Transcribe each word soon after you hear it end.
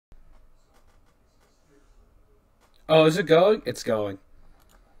Oh, is it going? It's going.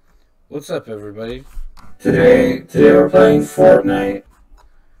 What's up, everybody? Today we're playing Fortnite.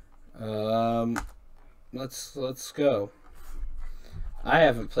 Let's go. I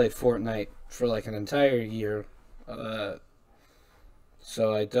haven't played Fortnite for like an entire year,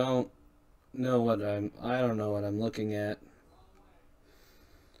 so I don't know what I don't know what I'm looking at.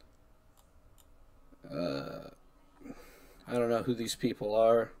 I don't know who these people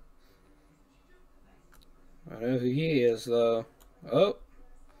are. I know who he is, though. Oh.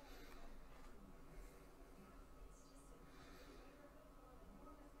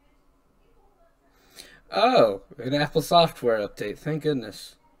 Oh, an Apple software update. Thank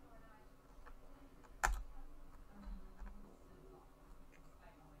goodness.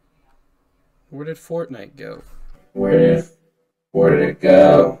 Where did Fortnite go? Where did it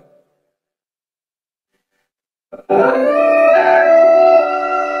go?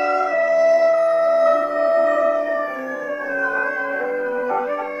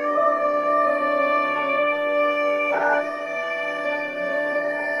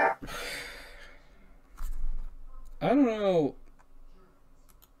 I don't know.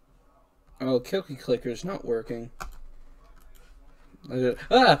 Oh, Cookie Clicker's not working.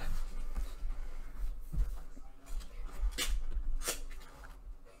 Ah!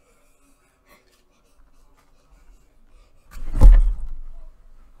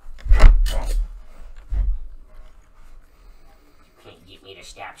 Can't get me to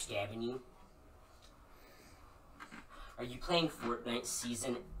stop stabbing you. Are you playing Fortnite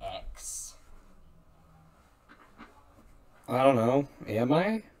Season X? I don't know. Am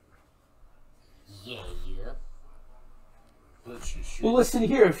I? Yeah. But you should. Well, listen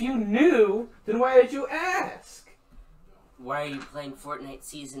here. If you knew, then why did you ask? Why are you playing Fortnite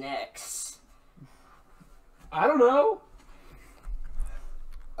Season X? I don't know.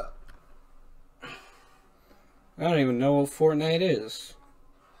 I don't even know what Fortnite is.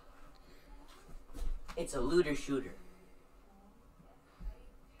 It's a looter shooter.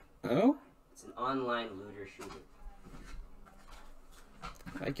 Oh? It's an online looter shooter.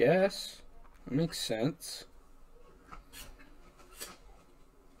 I guess. That makes sense.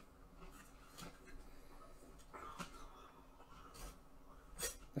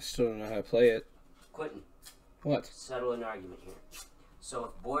 I still don't know how to play it. Quentin, What? settle an argument here. So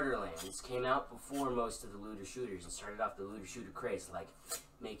if Borderlands came out before most of the looter shooters and started off the looter shooter craze, like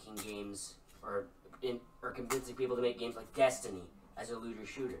making games or convincing people to make games like Destiny as a looter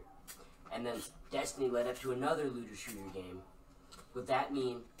shooter, and then Destiny led up to another looter shooter game, would that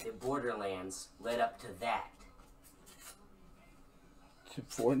mean that Borderlands led up to that? To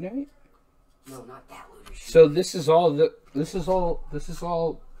Fortnite? No, not that looter shooter. So this is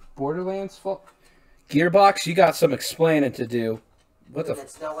all Borderlands fault? Gearbox, you got some explaining to do. What the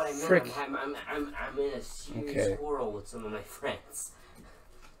That's not what I meant. frick? I'm in a serious quarrel with some of my friends.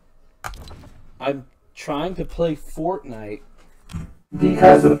 I'm trying to play Fortnite.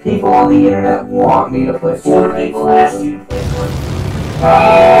 Because the people on the internet want me to play Fortnite. People ask you to play Fortnite.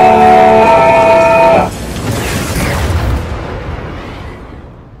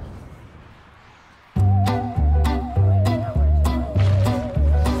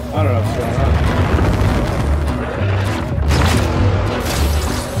 I don't know what's going on.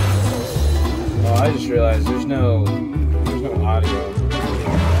 Oh, I just realized there's no audio.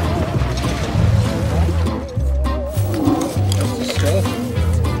 That's the skeleton.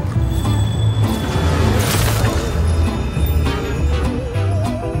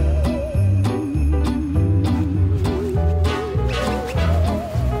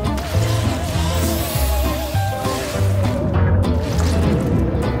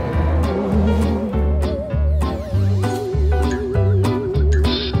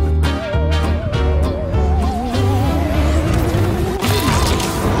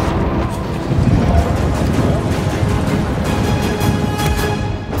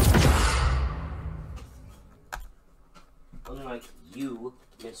 Unlike you,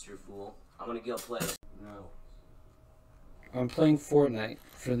 Mr. Fool, I'm gonna go play. No. I'm playing Fortnite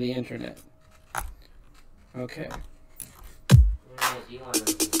for the internet. Okay. Yeah, do you want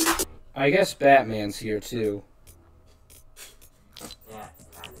to? I guess Batman's here too. Yeah,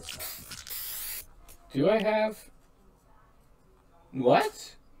 kind of. Do I have...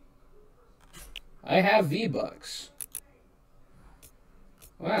 What? I have V-Bucks.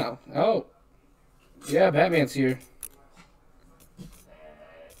 Wow. Oh. Yeah, Batman's here.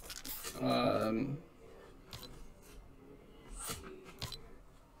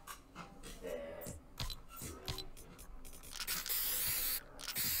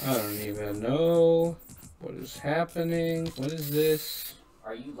 I don't even know what is happening. What is this?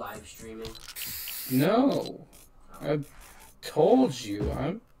 Are you live streaming? No. Oh. I told you,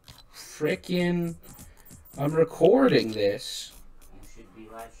 I'm recording this. You should be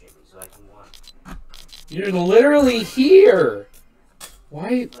live streaming so I can watch. You're literally here.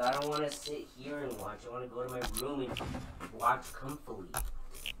 Why? But I don't want to sit here and watch. I want to go to my room and watch comfily.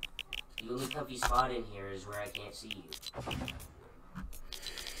 The only comfy spot in here is where I can't see you.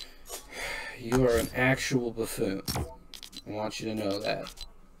 You are an actual buffoon. I want you to know that.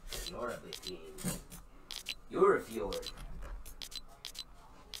 You're a buffoon. You're a fjord.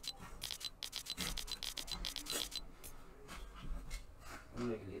 I'm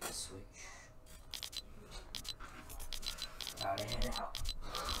gonna go get the switch. Gotta head out.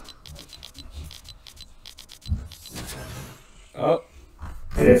 Oh.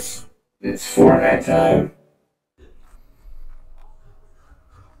 It's Fortnite time.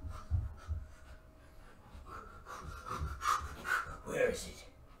 Where is it?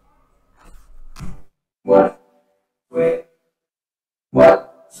 What? Wait.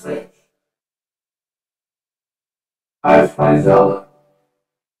 What? Switch. I was playing Zelda.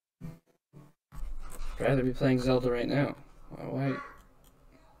 I'd rather be playing Zelda right now. Why?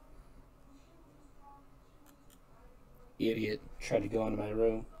 Idiot. Tried to go into my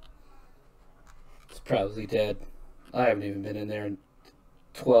room. It's probably dead. I haven't even been in there in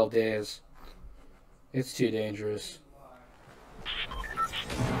 12 days. It's too dangerous.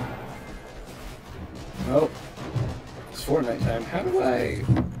 Oh. It's Fortnite time. How do I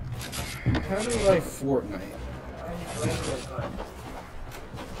Fortnite?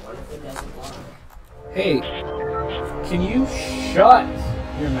 Hey, can you shut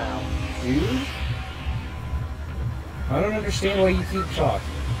your mouth, dude? I don't understand why you keep talking.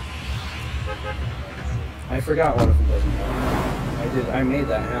 I forgot one of them doesn't talk. I made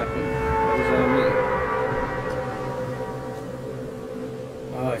that happen. That was on me.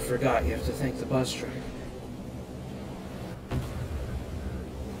 Oh, I forgot. You have to thank the bus driver.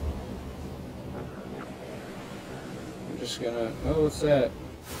 I'm just gonna... Oh, what's that?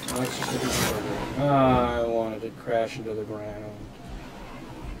 Oh, that's just a disorder. Ah, I wanted to crash into the ground.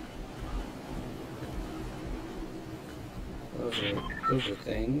 Those are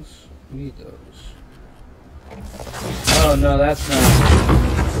things. We need those. Oh no, that's not.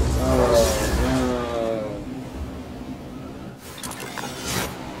 Oh no.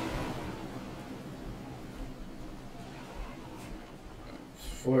 It's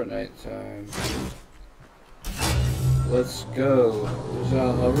Fortnite time. Let's go. There's a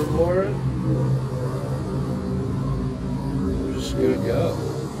hoverboard. We're just gonna go.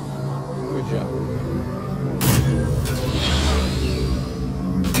 Good job.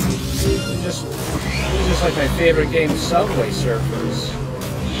 Just like my favorite game, Subway Surfers.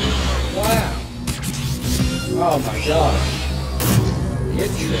 Wow. Oh my gosh. Get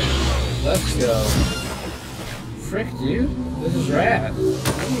tricked. Let's go. Frick, dude. This is rad. Why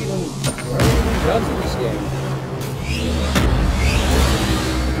are you even done with this game?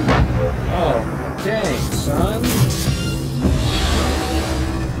 Oh, dang, son.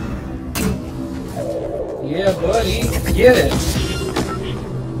 Yeah, buddy. Get it.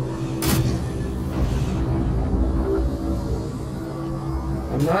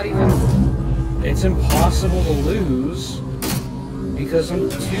 I'm not even... It's impossible to lose because I'm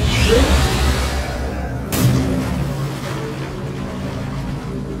too tricky.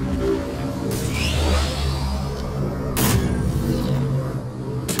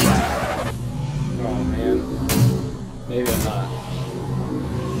 Oh man. Maybe I'm not.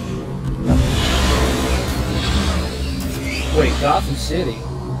 Wait, Gotham City?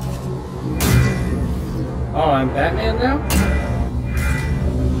 Oh, I'm Batman now?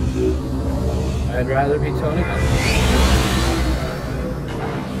 I'd rather be Tony Hawk.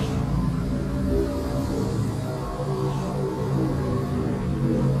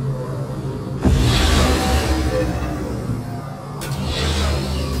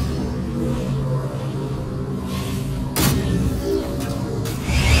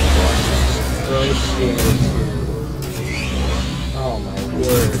 Oh my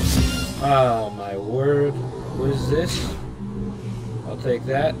word. Oh my word. What is this? I'll take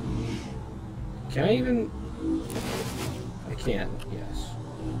that. Can I even... I can't, yes.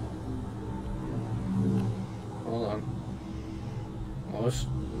 Hold on.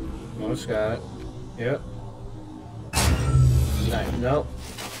 Almost got it. Yep. Nice. Nope.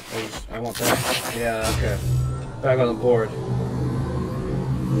 I want that. Yeah, okay. Back on the board.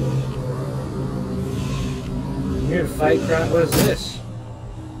 I'm here to fight crime. What is this?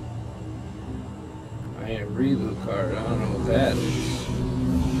 I need a reboot card. I don't know what that is.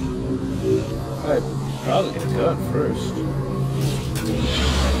 I'd probably get a gun first.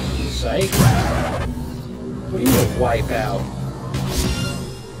 Psych. What do you mean wipe out?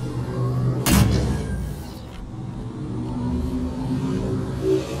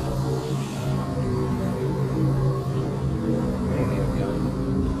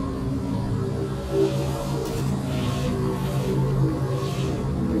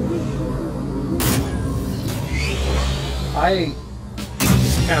 I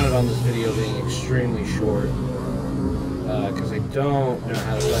counted on this video being extremely short because I don't know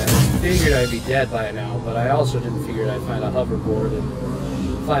how to play. I figured I'd be dead by now, but I also didn't figure I'd find a hoverboard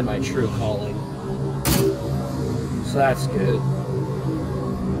and find my true calling. So that's good.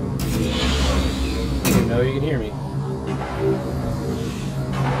 I didn't know you can hear me.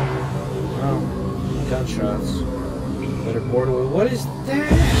 Oh, gunshots. Better board away. What is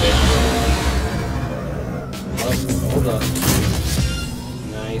that? Oh, hold on.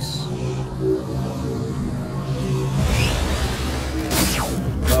 Nice.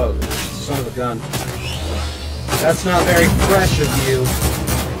 Oh, son of a gun. That's not very fresh of you.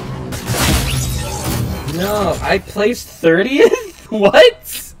 No, I placed 30th?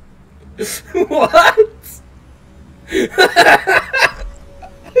 What? What?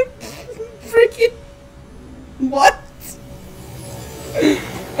 Freaking... What?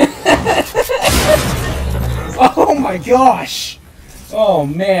 Oh my gosh! Oh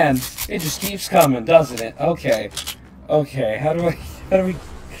man, it just keeps coming, doesn't it? Okay. Okay, how do we...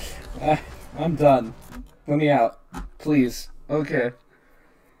 I'm done. Let me out. Please. Okay.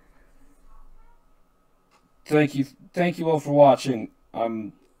 Thank you all for watching.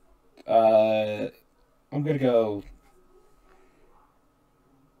 I'm gonna go.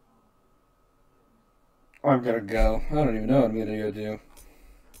 I don't even know what I'm gonna go do.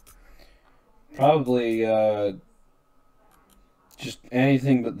 Probably, just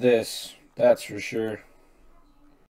anything but this. That's for sure.